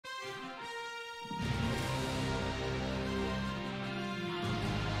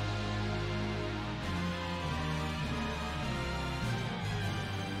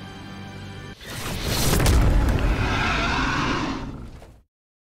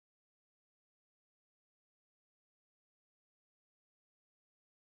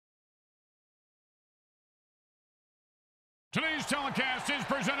Today's telecast is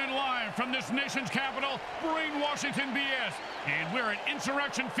presented live from this nation's capital, Brainwashington, BS, and we're at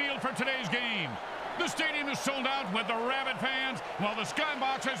Insurrection Field for today's game. The stadium is sold out with the rabid fans, while the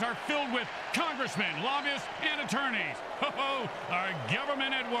skyboxes are filled with congressmen, lobbyists, and attorneys. Ho-ho, our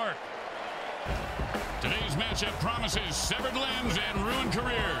government at work. Today's matchup promises severed limbs and ruined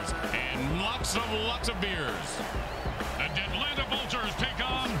careers, and lots of beers. The Deadlanta Vultures take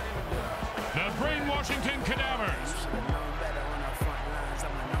on the Brainwashington Cadavers.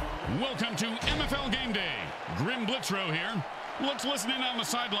 Welcome to MFL Game Day. Grim Blitzrow here. Let's listen in on the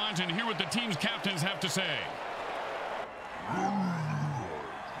sidelines and hear what the team's captains have to say.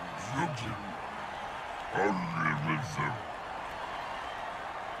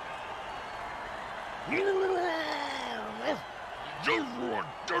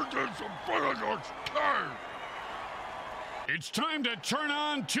 It's time to turn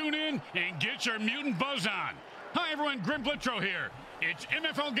on, tune in, and get your mutant buzz on. Hi everyone, Grim Blitzrow here. It's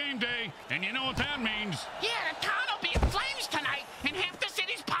MFL Game Day, and you know what that means. Yeah, the town will be in flames tonight, and half the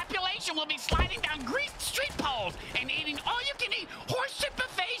city's population will be sliding down greased street poles and eating all-you-can-eat horse-shit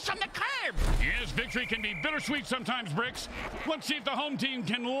buffets from the curb. Yes, victory can be bittersweet sometimes, Bricks. Let's see if the home team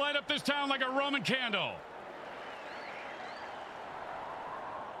can light up this town like a Roman candle.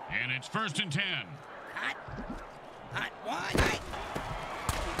 And it's 1st and 10. Hot one.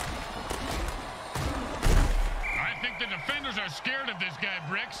 I think the defenders are scared of this guy,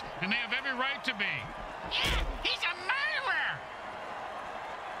 Bricks, and they have every right to be. Yeah, he's a murderer.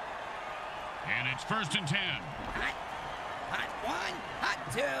 And it's 1st and 10. Hot one,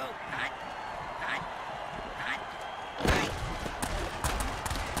 hot two, hot.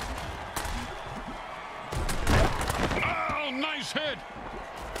 Oh, nice hit.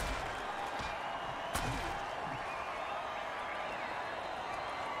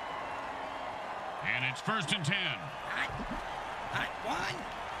 And it's 1st and 10. Hot one,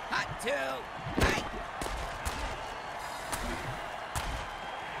 hot two, hot.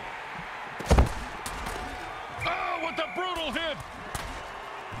 Oh, what a brutal hit.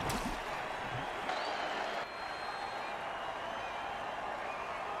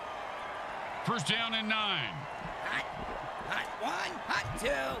 First down and 9. Hot one, hot two,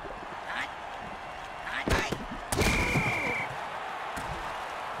 hot.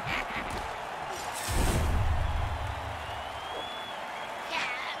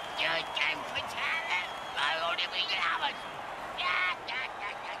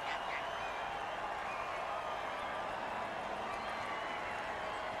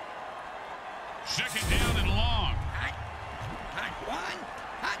 Second down and long. Hot one,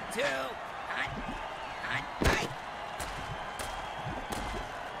 hot two, hot.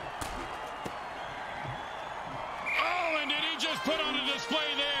 Oh, and did he just put on a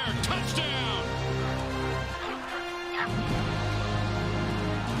display there? Touchdown!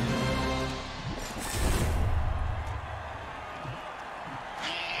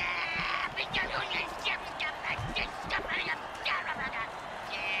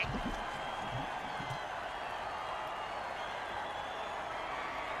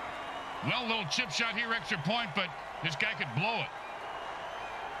 Well, little chip shot here, extra point, but this guy could blow it.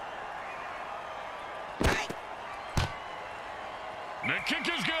 The kick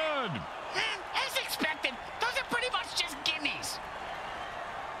is good. As expected, those are pretty much just gimmies.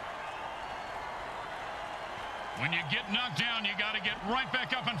 When you get knocked down, you got to get right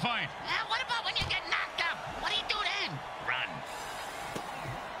back up and fight. What about when you get knocked up? What do you do then? Run.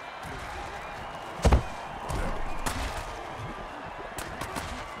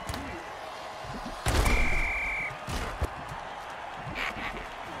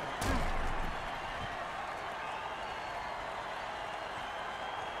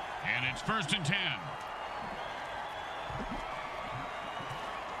 And it's 1st and 10.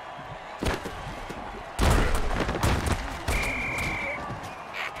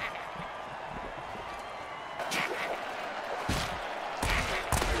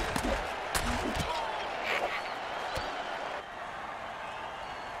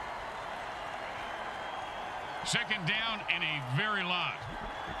 Second down and a very lot.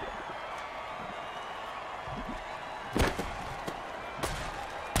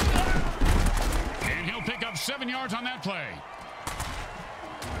 And he'll pick up 7 yards on that play.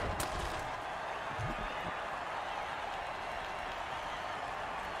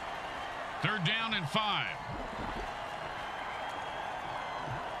 Third down and 5.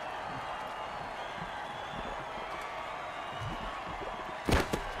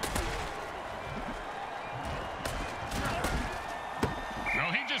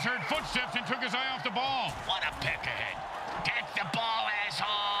 Well, he just heard footsteps and took his eye off the ball. What a pick ahead. Get the ball,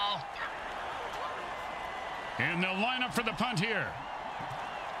 asshole. And they'll line up for the punt here.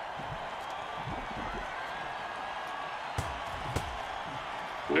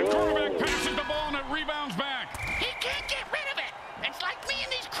 The quarterback passes the ball and it rebounds back. He can't get rid of it. It's like me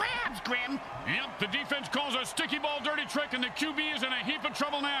and these crabs, Grim. Yep, the defense calls a sticky ball dirty trick, and the QB is in a heap of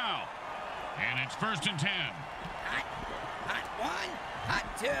trouble now. And it's 1st and 10. Hot one, hot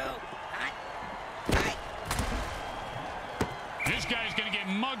two, hot. This guy's going to get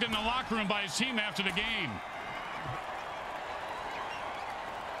mugged in the locker room by his team after the game.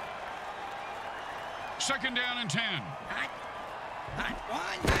 2nd down and 10. Hot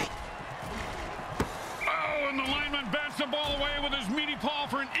one, hot. Oh, and the lineman bats the ball away with his meaty paw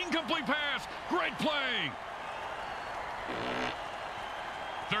for an incomplete pass. Great play.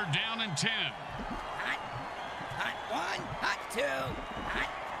 3rd down and 10. Hot one, hot two, hot.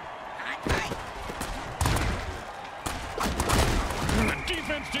 The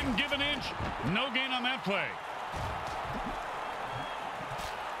defense didn't give an inch. No gain on that play.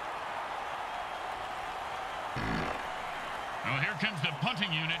 Well, here comes the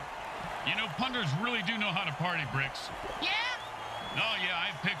punting unit. You know, punters really do know how to party, Bricks. Yeah? Oh, yeah, I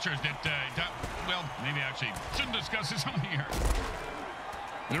have pictures that, well, maybe actually shouldn't discuss this on here.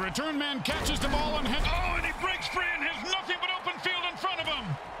 The return man catches the ball and and he breaks free and has nothing but open field in front of him.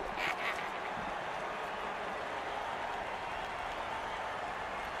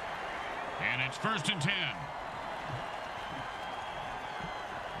 And it's 1st and 10.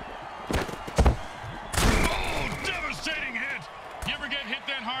 Oh, devastating hit. You ever get hit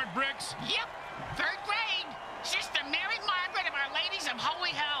that hard, Bricks? Yep. 3rd grade. Sister Mary Margaret of Our Ladies of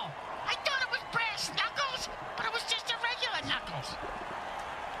Holy Hell. I thought it was brass knuckles, but it was just a regular knuckles.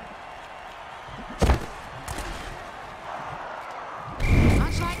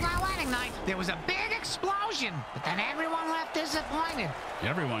 Much like my wedding night, there was a big explosion, but then everyone left disappointed.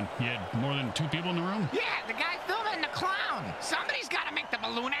 Everyone? You had more than 2 people in the room? Yeah, the guy filming the clown. Somebody's got to make the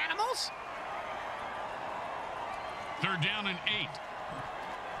balloon animals. 3rd down and 8.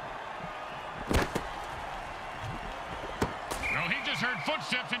 Well, he just heard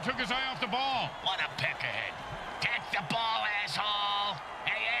footsteps and took his eye off the ball. What a peckerhead. Catch the ball, asshole.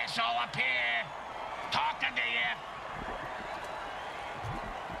 Hey, asshole, up here. Talking to you.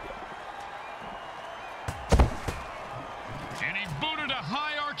 And he booted a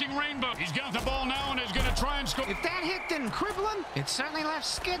high-arcing rainbow. He's got the ball now and is going to try and score. If that hit didn't cripple him, it certainly left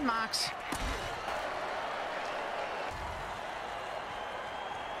skid marks.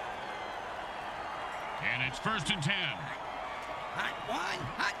 And it's 1st and 10. Hot one,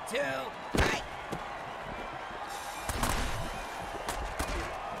 hot two, hot.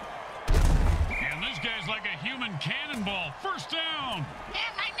 And this guy's like a human cannonball. 1st down.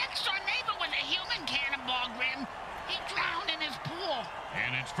 Yeah, my next-door neighbor was a human cannonball, Grim. He drowned in his pool.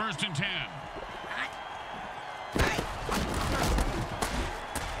 And it's 1st and 10.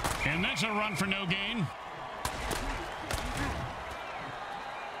 And that's a run for no gain.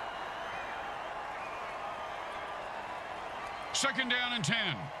 Second down and 10.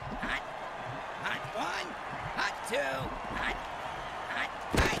 Hot one, hot two, hot.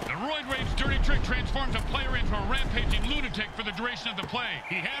 The roid rage dirty trick transforms a player into a rampaging lunatic for the duration of the play.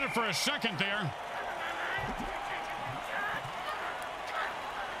 He had it for a second there.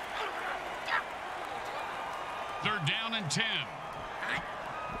 Third down and 10.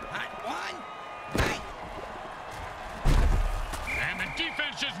 Hot one. And the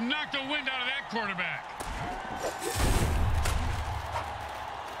defense just knocked the wind out of that quarterback.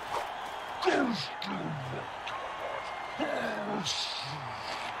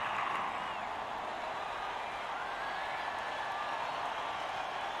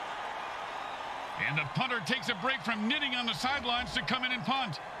 And the punter takes a break from knitting on the sidelines to come in and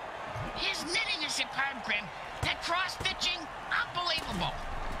punt. His knitting is superb, Grim. That cross-stitching, unbelievable.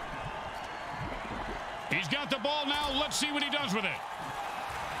 He's got the ball now. Let's see what he does with it.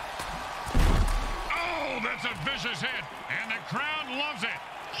 Oh, that's a vicious hit. And the crowd loves it.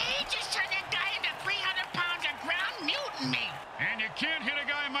 He just turned that guy into 300 pounds of ground mutant meat. And you can't hit a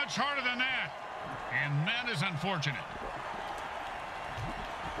guy much harder than that. And that is unfortunate.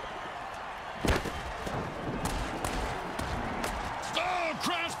 Oh,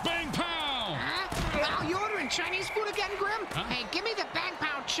 cross bang pow. Huh? Oh, you ordering Chinese food again, Grim? Huh? Hey, give me the bang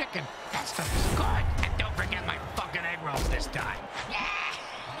pow chicken. That stuff is good. And don't forget my fucking egg rolls this time. Yeah.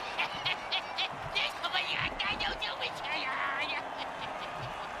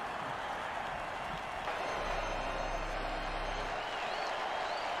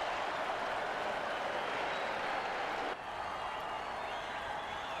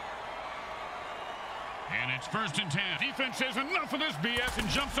 And it's 1st and 10. Defense says enough of this BS and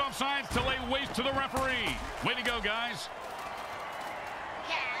jumps off sides to lay waste to the referee. Way to go, guys.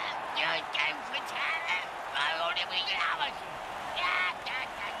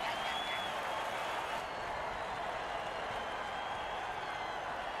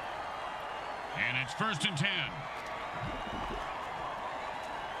 And it's 1st and 10.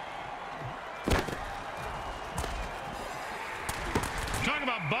 Talk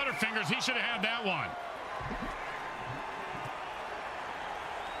about Butterfingers. He should have had that one.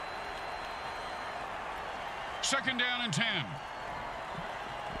 Second down and 10.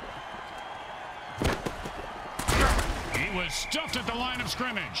 He was stuffed at the line of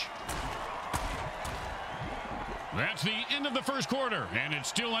scrimmage. That's the end of the first quarter, and it's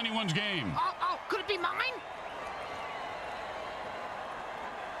still anyone's game. Oh, could it be mine?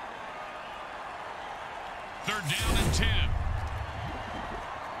 Third down and 10.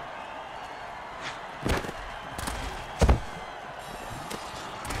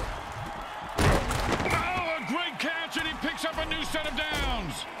 Oh, a great catch, and he picks up a new set of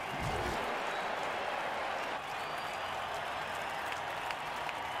downs.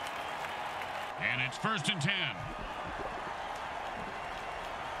 And it's 1st and 10.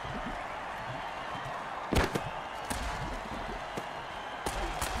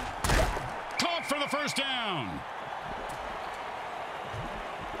 Caught for the first down.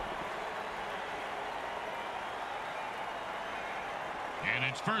 And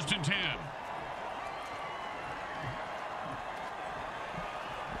it's 1st and 10.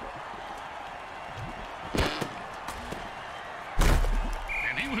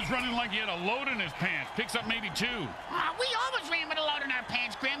 He was running like he had a load in his pants. Picks up maybe 2. We always ran with a load in our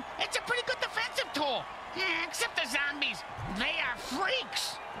pants, Grim. It's a pretty good defensive tool. Yeah, except the zombies. They are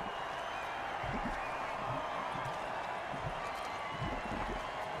freaks.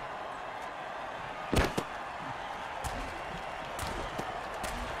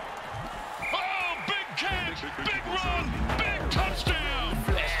 Oh, big catch, big run, big touchdown.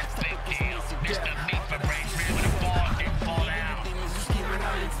 That's big deal. Mr. Meat for Brains ran with a ball and didn't fall down.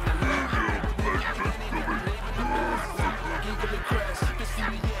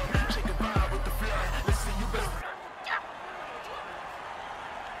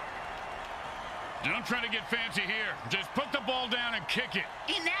 Don't try to get fancy here. Just put the ball down and kick it.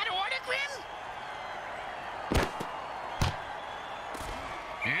 In that order, Grim?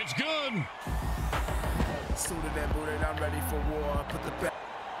 It's good. Suited and booted, I'm ready for war. Put the back.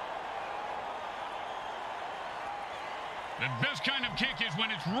 The best kind of kick is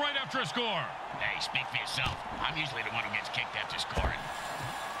when it's right after a score. Hey, speak for yourself. I'm usually the one who gets kicked after scoring.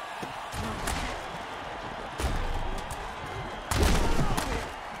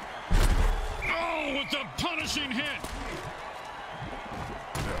 Oh, with the punishing hit.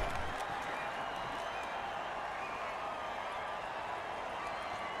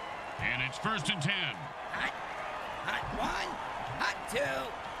 And it's 1st and 10. Hot. Hot 1. Hot 2.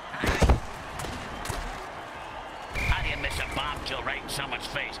 Hot. How do you miss a bomb kill right in someone's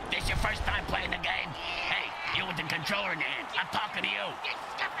face? This your first time playing the game? Hey, you with the controller in your hand. I'm talking to you.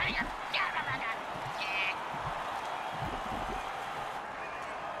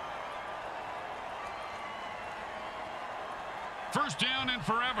 First down and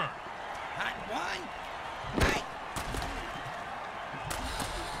forever. Hot 1. Hot.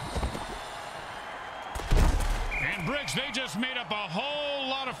 And Bricks, they just made up a whole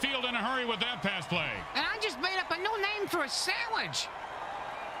lot of field in a hurry with that pass play. And I just made up a new name for a sandwich.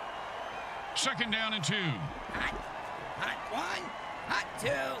 Second down and 2. Hot. Hot 1. Hot 2.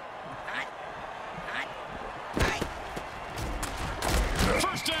 Hot. Hot. Hot.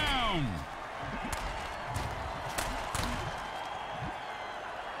 First down.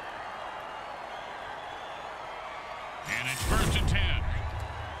 And it's 1st and 10.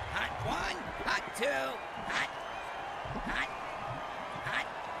 Hot 1. Hot 2. Hot. Hot. Hot.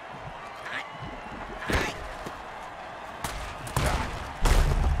 Hot. Hot.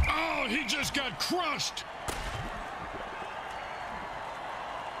 Oh, he just got crushed.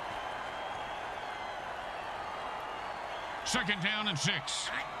 Second down and 6.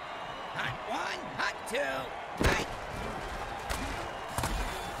 Hot. Hot 1. Hot 2. Hot.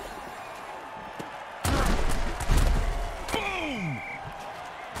 Boom!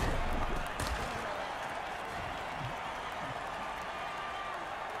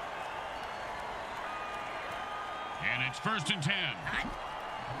 And it's 1st and 10. Hot.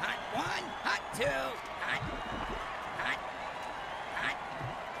 Hot 1. Hot 2. Hot. Hot. Hot.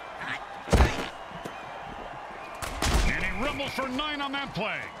 Hot. Hot. And he rumbles for 9 on that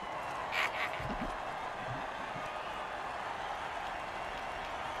play.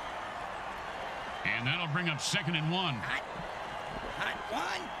 And that'll bring up 2nd and 1. Hot. Hot 1,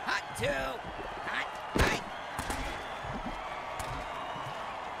 hot 2, hot.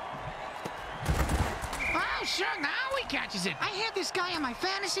 Oh, sure, now he catches it. I had this guy on my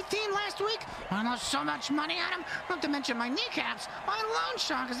fantasy team last week. I lost so much money on him, not to mention my kneecaps. My loan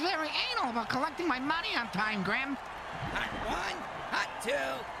shark is very anal about collecting my money on time, Grim. Hot 1, hot 2,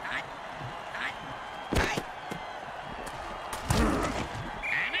 hot.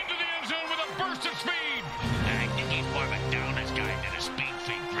 And into the end zone with a burst of speed. I think he's more of a downers guy than a speed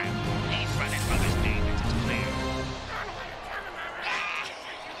freak, Grim. He's running from his demons, it's clear.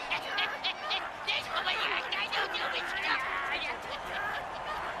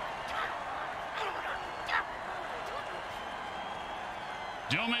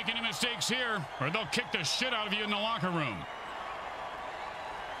 Don't make any mistakes here, or they'll kick the shit out of you in the locker room.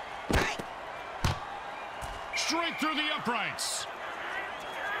 Straight through the uprights.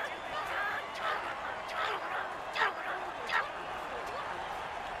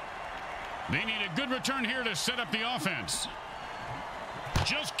 They need a good return here to set up the offense.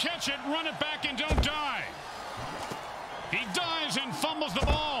 Just catch it, run it back, and don't die. He dives and fumbles the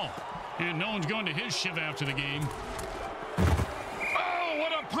ball. And no one's going to his shiv after the game. Oh,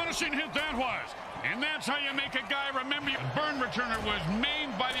 what a punishing hit that was. And that's how you make a guy remember you. The burn returner was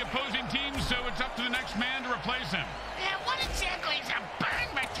maimed by the opposing team, so it's up to the next man to replace him. Yeah, what exactly is a burn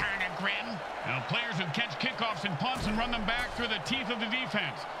returner, Grim? Now, players who catch kickoffs and punts and run them back through the teeth of the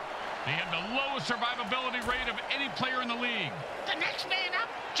defense. They have the lowest survivability rate of any player in the league. The next man up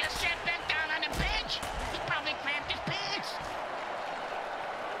just sat back down on the bench. He probably cramped his pants.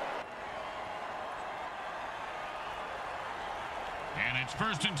 And it's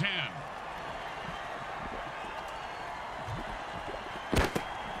 1st and 10.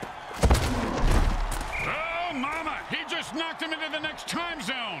 Oh, mama! He just knocked him into the next time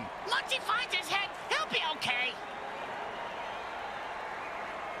zone. Once he finds his head, he'll be okay.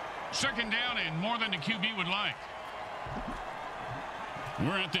 2nd down and more than the QB would like.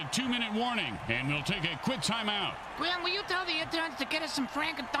 We're at the 2-minute warning, and we'll take a quick timeout. Grim, will you tell the interns to get us some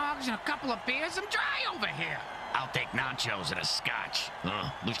Franken dogs and a couple of beers? I'm dry over here. I'll take nachos and a scotch.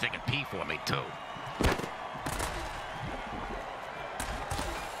 At least they can pee for me, too.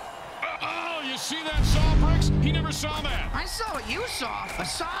 Oh, you see that saw, Bricks? He never saw that. I saw what you saw. A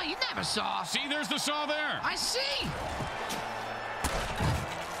saw you never saw. See, there's the saw there. I see.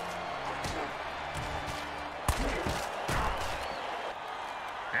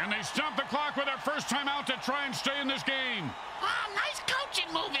 And they stop the clock with their first timeout to try and stay in this game. Oh, nice coaching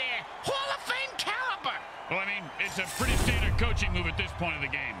move there. Hall of Fame caliber. Well, I mean, it's a pretty standard coaching move at this point of the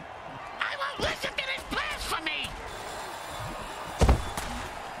game. I won't listen to this blasphemy.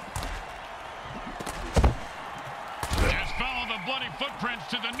 Just follow the bloody footprints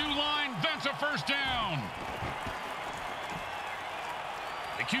to the new line. That's a 1st down.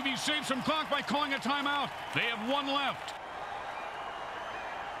 The QB saves some clock by calling a timeout. They have 1 left.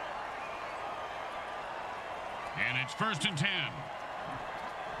 And it's 1st and 10.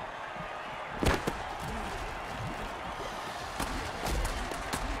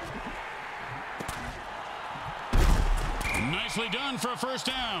 Nicely done for a 1st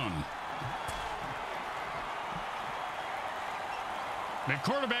down. The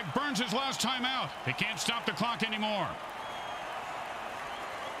quarterback burns his last time out. They can't stop the clock anymore.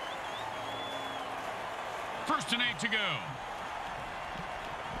 1st and 8 to go.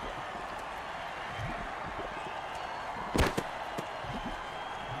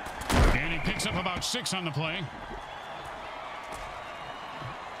 And he picks up about 6 on the play.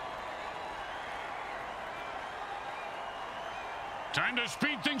 Time to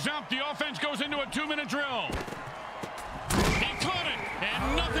speed things up. The offense goes into a 2-minute drill. He caught it,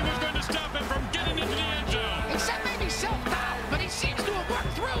 and nothing was going to stop him from getting into the end zone. Except maybe self-doubt, but he seems to have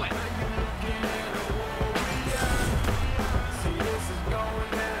worked through it.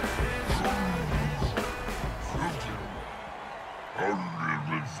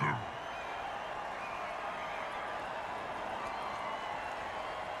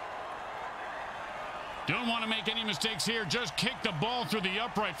 Don't want to make any mistakes here. Just kick the ball through the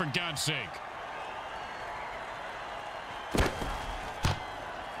upright, for God's sake.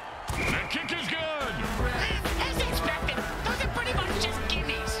 The kick is good. As expected, those are pretty much just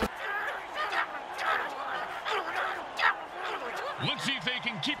gimmies. Let's see if they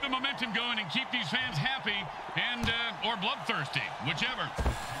can keep the momentum going and keep these fans happy and or bloodthirsty, whichever.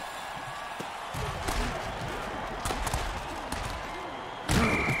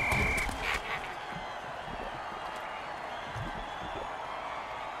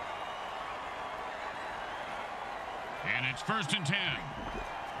 And it's 1st and 10.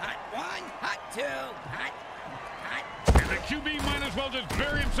 Hot one, hot two, hot. And the QB might as well just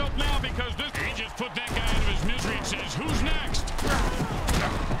bury himself now because he just put that guy out of his misery and says, who's next?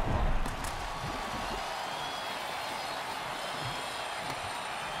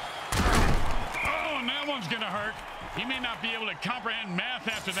 Oh, and that one's going to hurt. He may not be able to comprehend math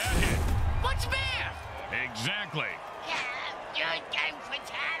after that hit. What's math? Exactly.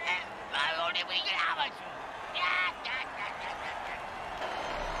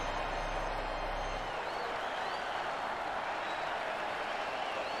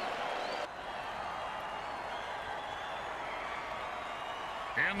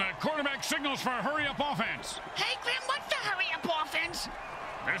 And the quarterback signals for a hurry-up offense. Hey, Grim, what's the hurry-up offense?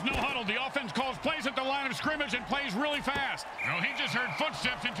 There's no huddle. The offense calls plays at the line of scrimmage and plays really fast. No, he just heard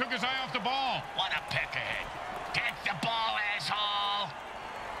footsteps and took his eye off the ball. What a peck ahead. Get the ball, asshole.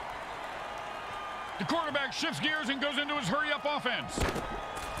 The quarterback shifts gears and goes into his hurry-up offense.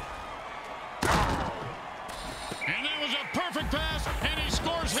 And that was a perfect pass, and he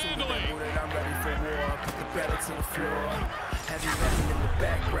scores handily. I'm ready for war. Put the pedal to the floor. Heavy metal in the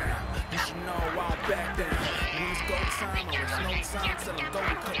background. You should know I'll back down. When it's go time, or it's no time, till I'm going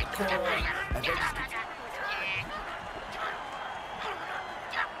to cut the cord. And they just keep...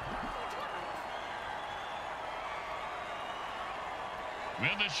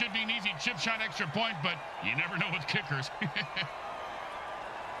 Well, this should be an easy chip shot extra point, but you never know with kickers.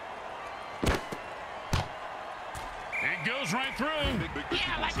 It goes right through.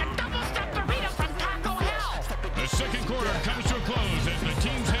 Yeah, like a double-stuffed burrito from Taco Hell. The second quarter comes to a close as the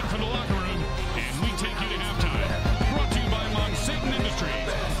teams head for the locker room, and we take you to halftime. Brought to you by Mutant Industries.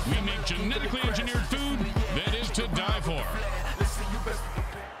 We make genetically engineered food that is to die for.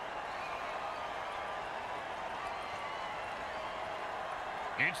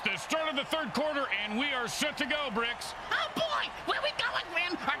 It's the start of the third quarter, and we are set to go, Bricks. Oh, boy. Where we going,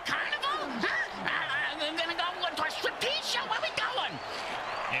 Grim? Our carnival? I'm going to go to a striptease show. Where we going?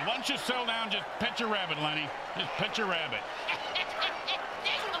 Hey, why don't you settle down? Just pet your rabbit, Lenny. Just pet your rabbit.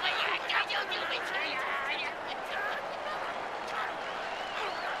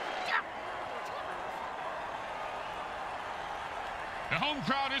 The home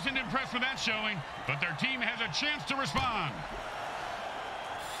crowd isn't impressed with that showing, but their team has a chance to respond.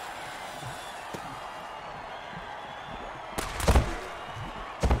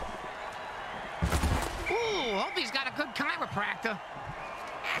 Ooh, hope he's got a good chiropractor.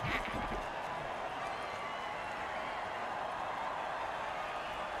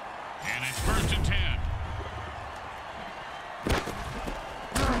 And it's 1st and 10.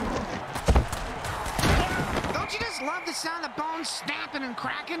 Don't you just love the sound of bones snapping and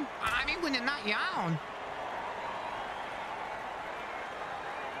cracking? I mean, when they're not your own.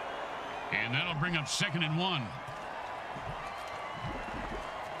 And that'll bring up 2nd and 1.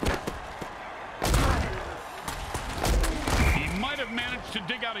 Might have managed to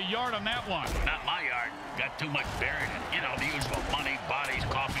dig out a yard on that one. Not my yard. Got too much buried in, you know, the usual money, bodies,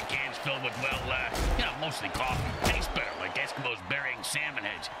 coffee cans filled with, well, mostly coffee. Tastes better, like Eskimos burying salmon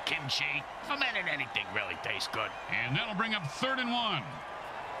heads. Kimchi, fermented anything really tastes good. And that'll bring up 3rd and 1.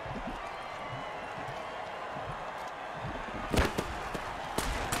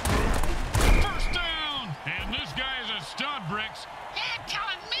 First down! And this guy is a stud, Bricks. Yeah,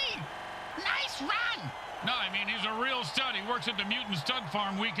 telling me. Nice run. No, I mean, he's a real stud. He works at the Mutant Stud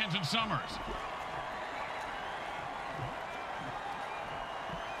Farm weekends and summers.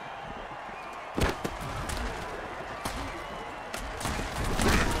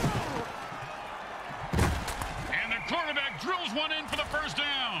 And the quarterback drills one in for the first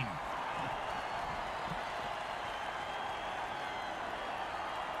down.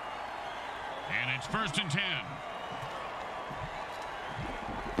 And it's 1st and 10.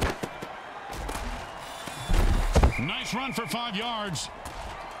 Nice run for 5 yards.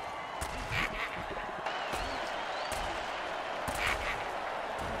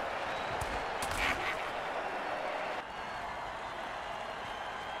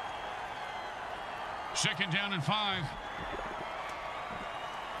 Second down and 5.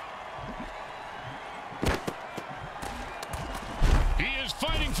 He is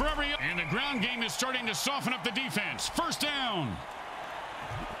fighting for every... And the ground game is starting to soften up the defense. First down.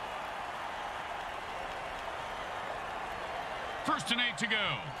 First and 8 to go.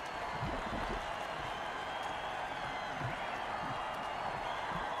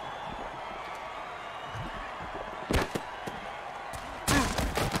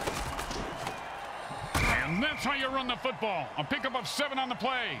 And that's how you run the football. A pickup of 7 on the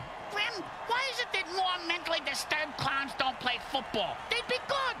play. Grim, why is it that more mentally disturbed clowns don't play football? They'd be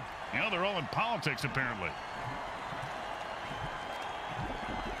good. You know, they're all in politics, apparently.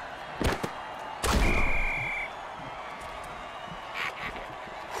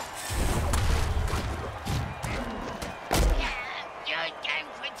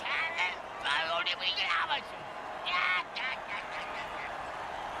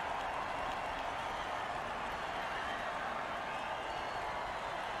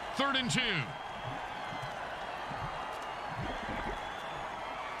 3rd and 2.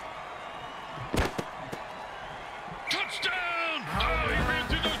 Touchdown! Oh, he ran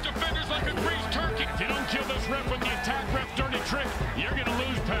through those defenders like a greased turkey. If you don't kill this ref with the attack ref's dirty trick, you're going to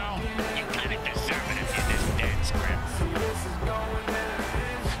lose, pal. You kind of deserve it if you're this dead script.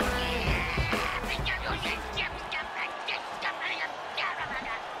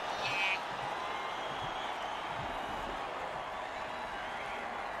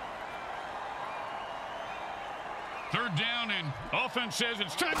 Third down, and offense says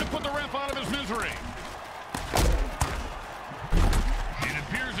it's time to put the ref out of his misery. It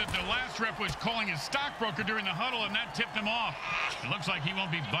appears that the last ref was calling his stockbroker during the huddle, and that tipped him off. It looks like he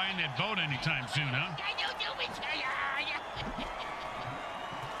won't be buying that boat anytime soon, huh?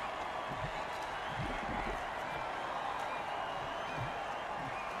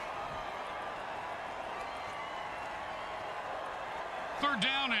 Third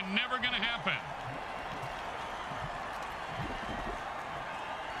down and never going to happen.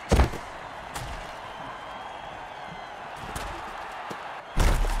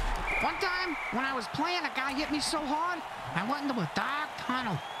 One time, when I was playing, a guy hit me so hard, I went into a dark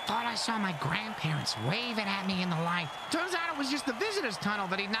tunnel. Thought I saw my grandparents waving at me in the light. Turns out it was just the visitor's tunnel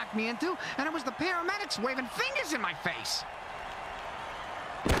that he knocked me into, and it was the paramedics waving fingers in my face.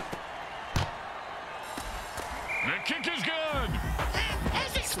 The kick is good.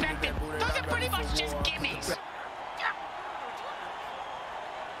 As expected, those are pretty much just gimmies.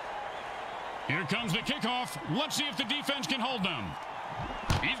 Here comes the kickoff. Let's see if the defense can hold them.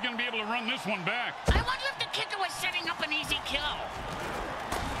 He's going to be able to run this one back. I wonder if the kicker was setting up an easy kill.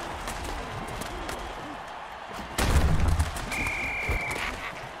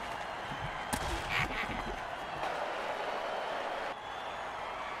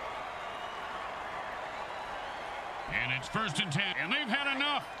 And it's 1st and 10. And they've had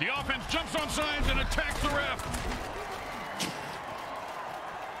enough. The offense jumps on sides and attacks the ref.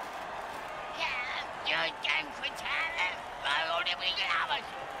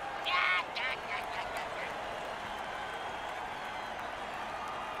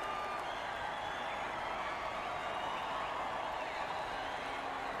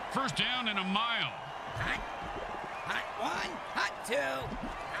 First down and a mile. Hot. Hot 1, hot 2,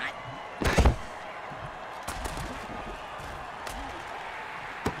 hot.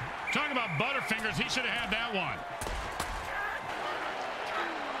 Talk about Butterfingers. He should have had that one.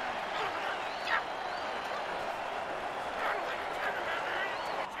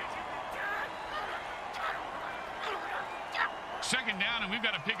 Second down, and we've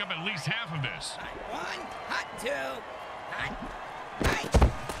got to pick up at least half of this. Hot 1, hot 2, hot.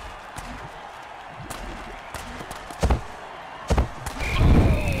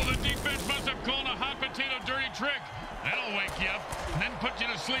 Oh, the defense must have called a hot potato dirty trick. That'll wake you up and then put you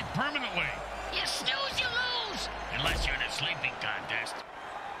to sleep permanently. You snooze, you lose. Unless you're in a sleeping contest.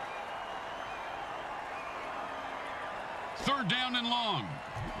 Third down and long.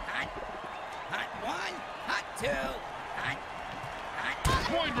 Hot. Hot 1, hot 2, hot.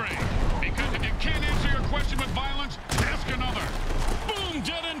 Point break. Because if you can't answer your question with violence, ask another. Boom,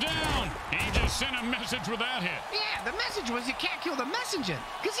 dead and down. He just sent a message with that hit. Yeah, the message was you can't kill the messenger,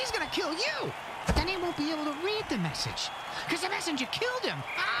 because he's going to kill you. But then he won't be able to read the message, because the messenger killed him.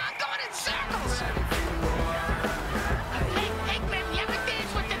 Going in circles. Hey, Grim, you ever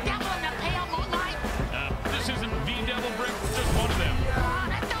dance with the devil in the pale moonlight? This isn't the devil brick, just one of them.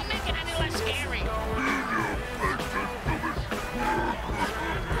 That don't make it any less scary.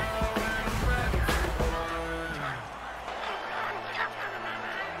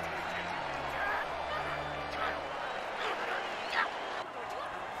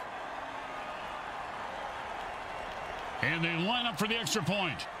 And they line up for the extra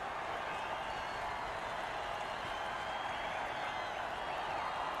point.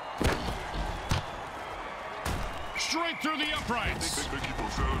 Straight through the uprights.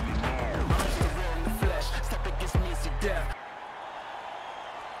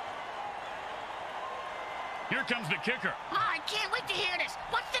 Here comes the kicker. Oh, I can't wait to hear this.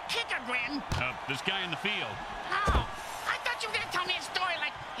 What's the kicker, Grim? This guy in the field. Oh, I thought you were going to tell me a story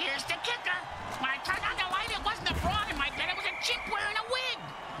like, here's the kicker. When I turned on the light, it wasn't a frog in my bed. It was a chick wearing a wig.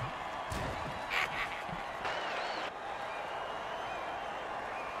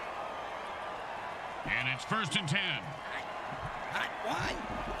 And it's 1st and 10. Hot 1,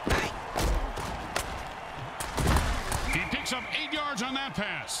 hot. He picks up 8 yards on that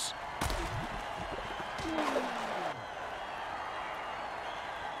pass.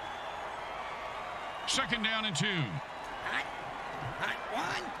 Second down and 2. Hot. Hot 1,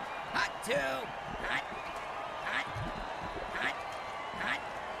 hot 2, hot. Hot. Hot. Hot.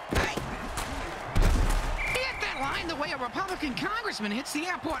 way a Republican congressman hits the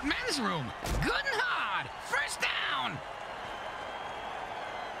airport men's room. Good and hard. First down.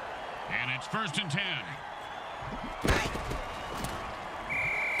 And it's 1st and 10.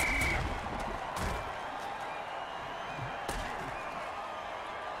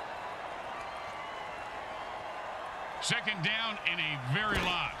 Second down and a very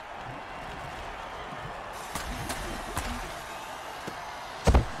lot.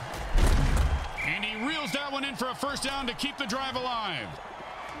 And he reels that one in for a first down to keep the drive alive.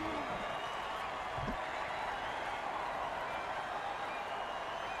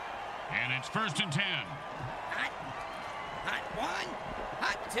 And it's 1st and 10. Hot. Hot 1.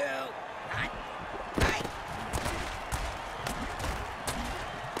 Hot 2. Hot. Hot.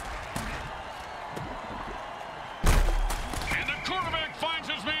 And the quarterback finds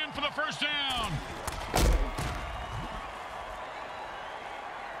his man for the first down.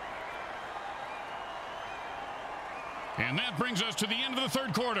 And that brings us to the end of the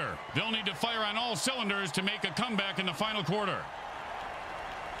 3rd quarter. They'll need to fire on all cylinders to make a comeback in the final quarter.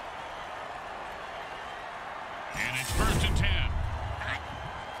 And it's 1st and 10. Hot.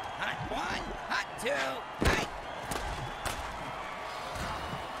 Hot 1. Hot 2. Hot.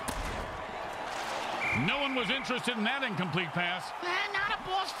 No one was interested in that incomplete pass. Now the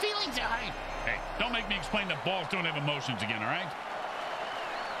ball's feelings are hurt. Hey, don't make me explain that balls don't have emotions again, all right?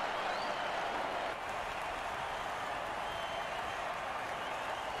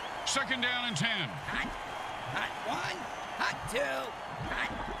 Second down and 10. Hot. Hot 1. Hot 2.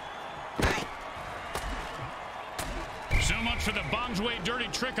 Hot. Hot. So much for the Bombs Way dirty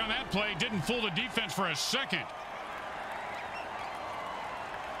trick on that play. Didn't fool the defense for a second.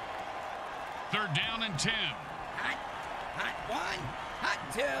 3rd down and 10. Hot. Hot 1. Hot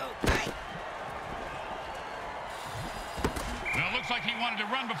 2. Hot. Well, it looks like he wanted to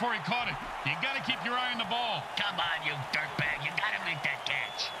run before he caught it. You got to keep your eye on the ball. Come on, you dirtbag. You got to make that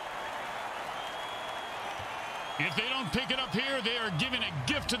catch. If they don't pick it up here, they are giving a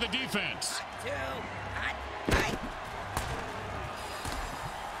gift to the defense. Hot 2. Hot. Hot.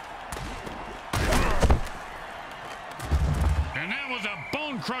 And that was a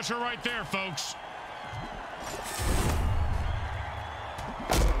bone crusher right there, folks.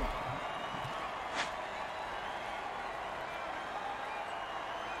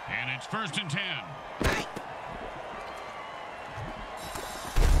 And it's 1st and 10.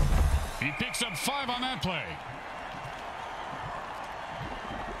 He picks up 5 on that play.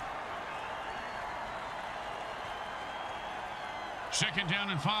 Second down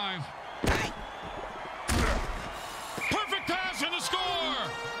and 5. Perfect pass and a score!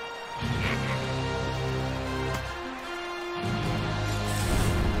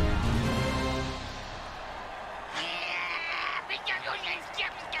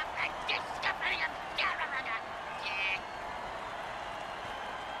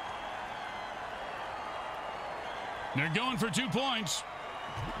 They're going for 2 points.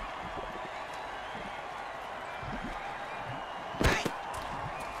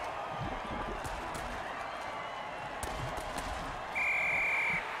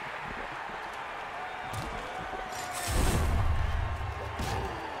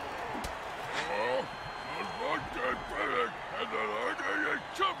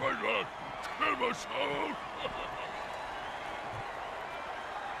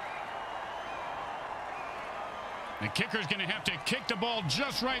 The kicker's going to have to kick the ball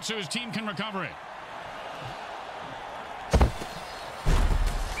just right so his team can recover it.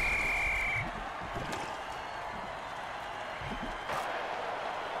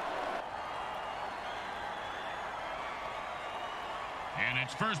 And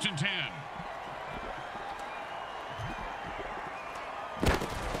it's 1st and 10.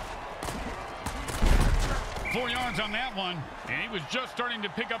 Four yards on that one, and he was just starting to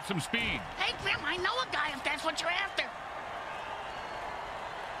pick up some speed. Hey, Grim, I know a guy if that's what you're after.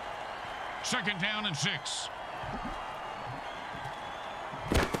 Second down and 6.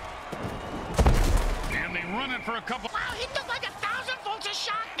 And they run it for a couple. Wow, he took like 1,000 volts of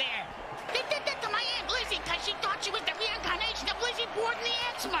shock there. They did that to my Aunt Lizzie because she thought she was the reincarnation of Lizzie Borden the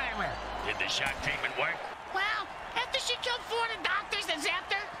ex-murderer. Did the shock treatment work? Well, after she killed 4 of the doctors that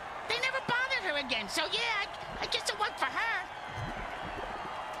zapped her, they never bothered her again. So, yeah, I guess it worked for her.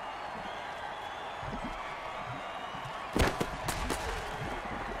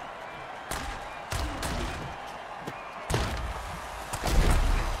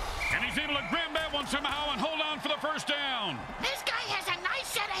 And he's able to grab that one somehow and hold on for the first down. This guy has a nice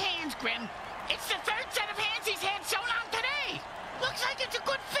set of hands, Grim. It's the 3rd set of hands he's had sewn on today. Looks like it's a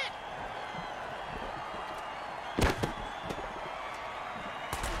good fit.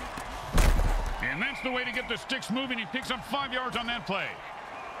 And that's That's the way to get the sticks moving. He picks up 5 yards on that play.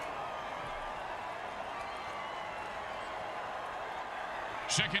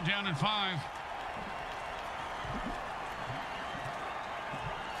 Second down and 5.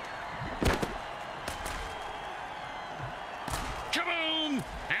 Kaboom!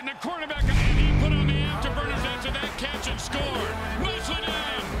 And the quarterback, and he put on the afterburners after that catch and scored. Nicely done!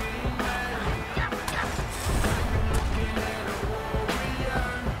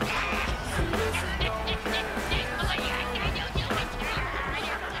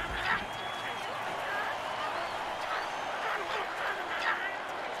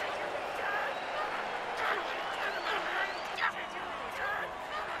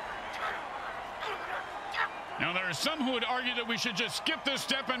 Now, there are some who would argue that we should just skip this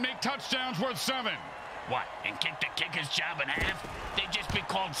step and make touchdowns worth 7. What, and kick the kicker's job in half? They'd just be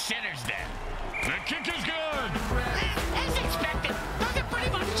called sinners then. The kick is good. As expected, those are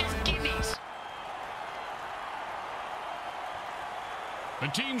pretty much just gimmies. The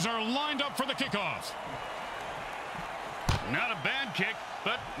teams are lined up for the kickoff. Not a bad kick,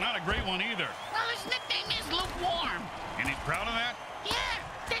 but not a great one either. Well, his nickname is Lukewarm. And he's proud of that? Yeah,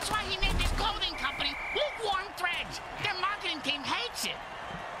 that's why he named his clothing company Lukewarm Threads. Their marketing team hates it.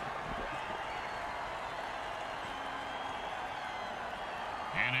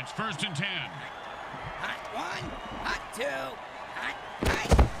 And it's first and 10. Hot 1, hot 2, hot.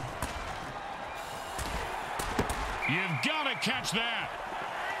 You've got to catch that.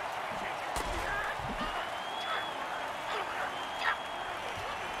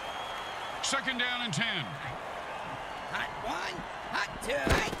 Second down and 10. Hot 1, hot 2.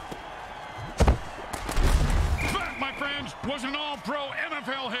 That, my friends, was an all-pro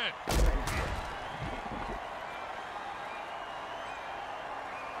MFL hit.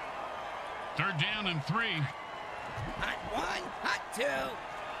 Third down and 3. Hot 1, hot 2.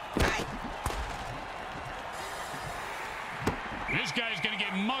 This guy's going to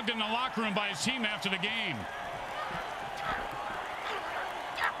get mugged in the locker room by his team after the game.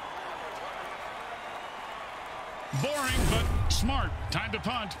 Boring, but smart. Time to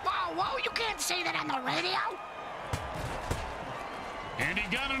punt. Whoa, you can't say that on the radio. And he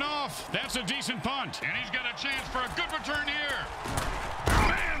got it off. That's a decent punt. And he's got a chance for a good return here.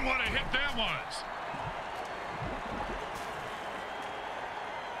 Man, what a hit that was.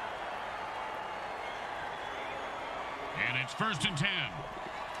 And it's first and 10.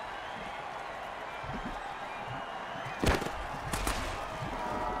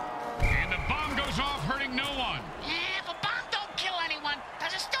 And the bomb goes off, hurting no one. Yeah, if a bomb don't kill anyone,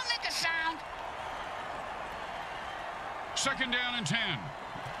 does it still make a sound? Second down and 10.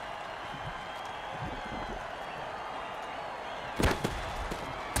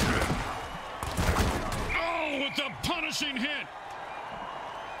 Oh, with the punishing hit.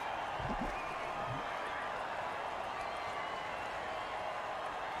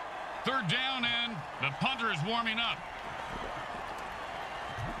 Third down, and the punter is warming up.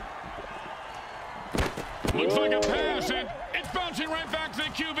 Looks like a pass, and it's bouncing right back to the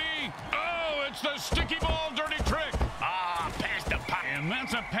QB. Oh, it's the sticky ball dirty trick. Pass the puck. And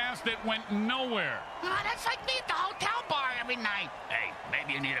that's a pass that went nowhere. That's like me at the hotel bar every night. Hey,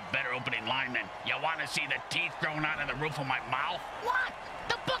 maybe you need a better opening lineman. You want to see the teeth growing out of the roof of my mouth? What?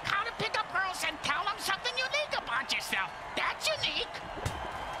 The book How to Pick Up Girls and Tell Them Something Unique About Yourself. That's unique.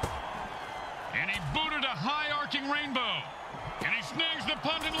 And he booted a high arcing rainbow. And he snags the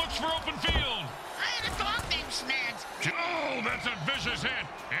punt and looks for open field. I had a dog named Snags. Oh, that's a vicious hit.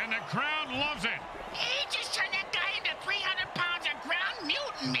 And the crowd loves it. He just turned that guy into 300 pounds of ground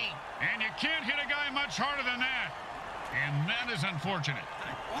mutant meat. And you can't hit a guy much harder than that. And that is unfortunate.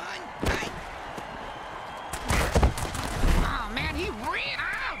 Hot 1, Oh, man, he ran.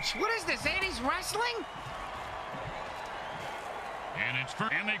 Ouch. What is this, 80s wrestling? And it's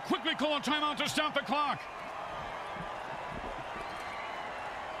first. And they quickly call a timeout to stop the clock.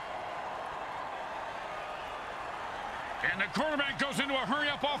 And the quarterback goes into a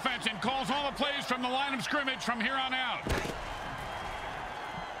hurry-up offense and calls all the plays from the line of scrimmage from here on out.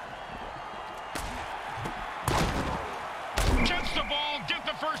 Catch the ball, get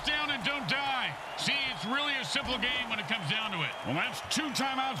the first down, and don't die. See, it's really a simple game when it comes down to it. Well, that's 2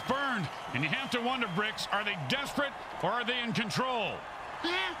 timeouts burned. And you have to wonder, Bricks, are they desperate or are they in control?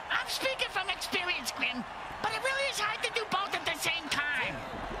 I'm speaking from experience, Grim. But it really is hard to do both at the same time.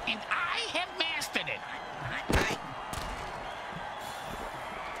 And I have mastered it.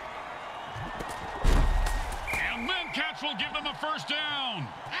 And then Cats will give them a first down.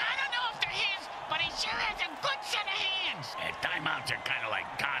 I don't know if they're his, but he sure has a good set of hands. Timeouts are kind of like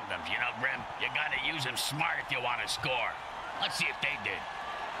condoms, you know, Grim? You got to use them smart if you want to score. Let's see if they did.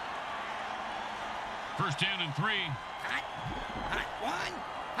 First down and 3. Hot, hot 1,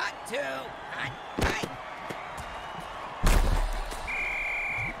 hot 2, hot, hot.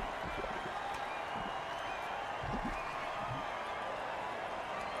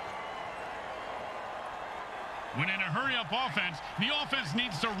 When in a hurry-up offense, the offense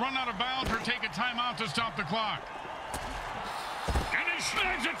needs to run out of bounds or take a timeout to stop the clock. And he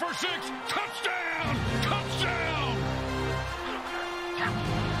snags it for 6. Touchdown! Touchdown!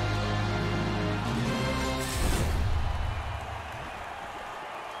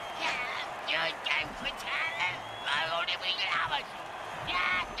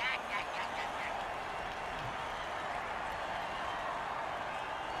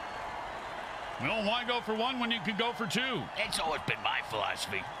 Well, why go for 1 when you could go for 2? It's always been my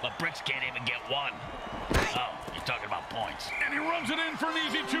philosophy, but Bricks can't even get 1. Oh, you're talking about points. And he runs it in for an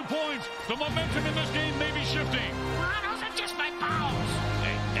easy 2 points. The momentum in this game may be shifting. Those are just my balls.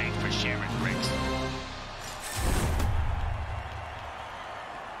 Hey, thanks for sharing, Bricks.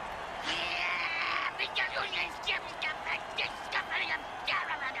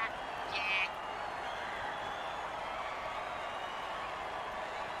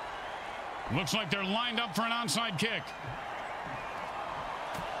 Looks like they're lined up for an onside kick.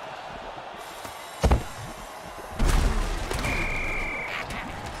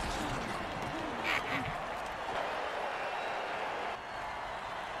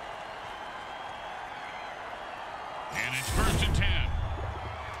 And it's 1st and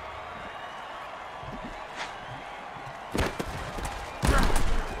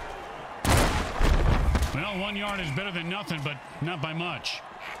 10. Well, 1 yard is better than nothing, but not by much.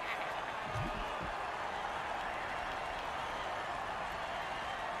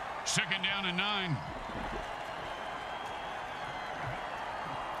 Second down and 9.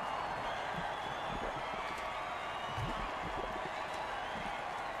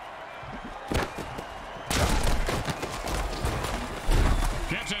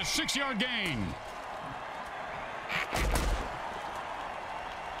 That's a 6-yard gain.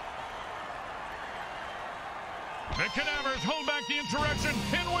 The Cadavers hold back the insurrection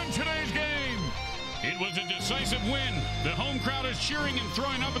and win today's game. It was a decisive win. The home crowd is cheering and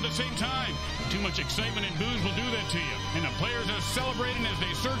throwing up at the same time. Too much excitement and booze will do that to you. And the players are celebrating as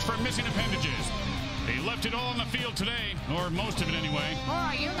they search for missing appendages. They left it all on the field today, or most of it anyway.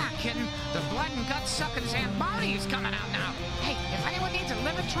 Oh, you're not kidding. The blood and gut sucking Zamboni is coming out now. Hey, if anyone needs a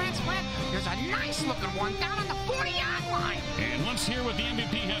liver transplant, there's a nice looking one down on the 40-yard line. And let's hear what the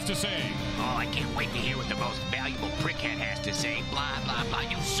MVP has to say. Oh, I can't wait to hear what the most valuable prickhead has to say. Blah, blah, blah.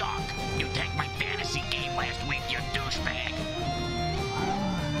 You suck. You tanked my fantasy game last week, you douchebag.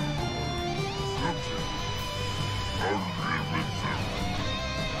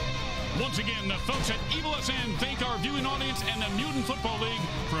 Once again, the folks at Evil SN thank our viewing audience and the Mutant Football League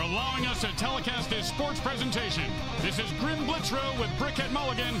for allowing us to telecast this sports presentation. This is Grim Blitzrow with Brickhead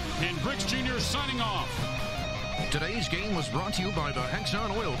Mulligan and Bricks Jr. signing off. Today's game was brought to you by the Hexon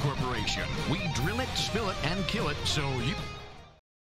Oil Corporation. We drill it, spill it, and kill it so you...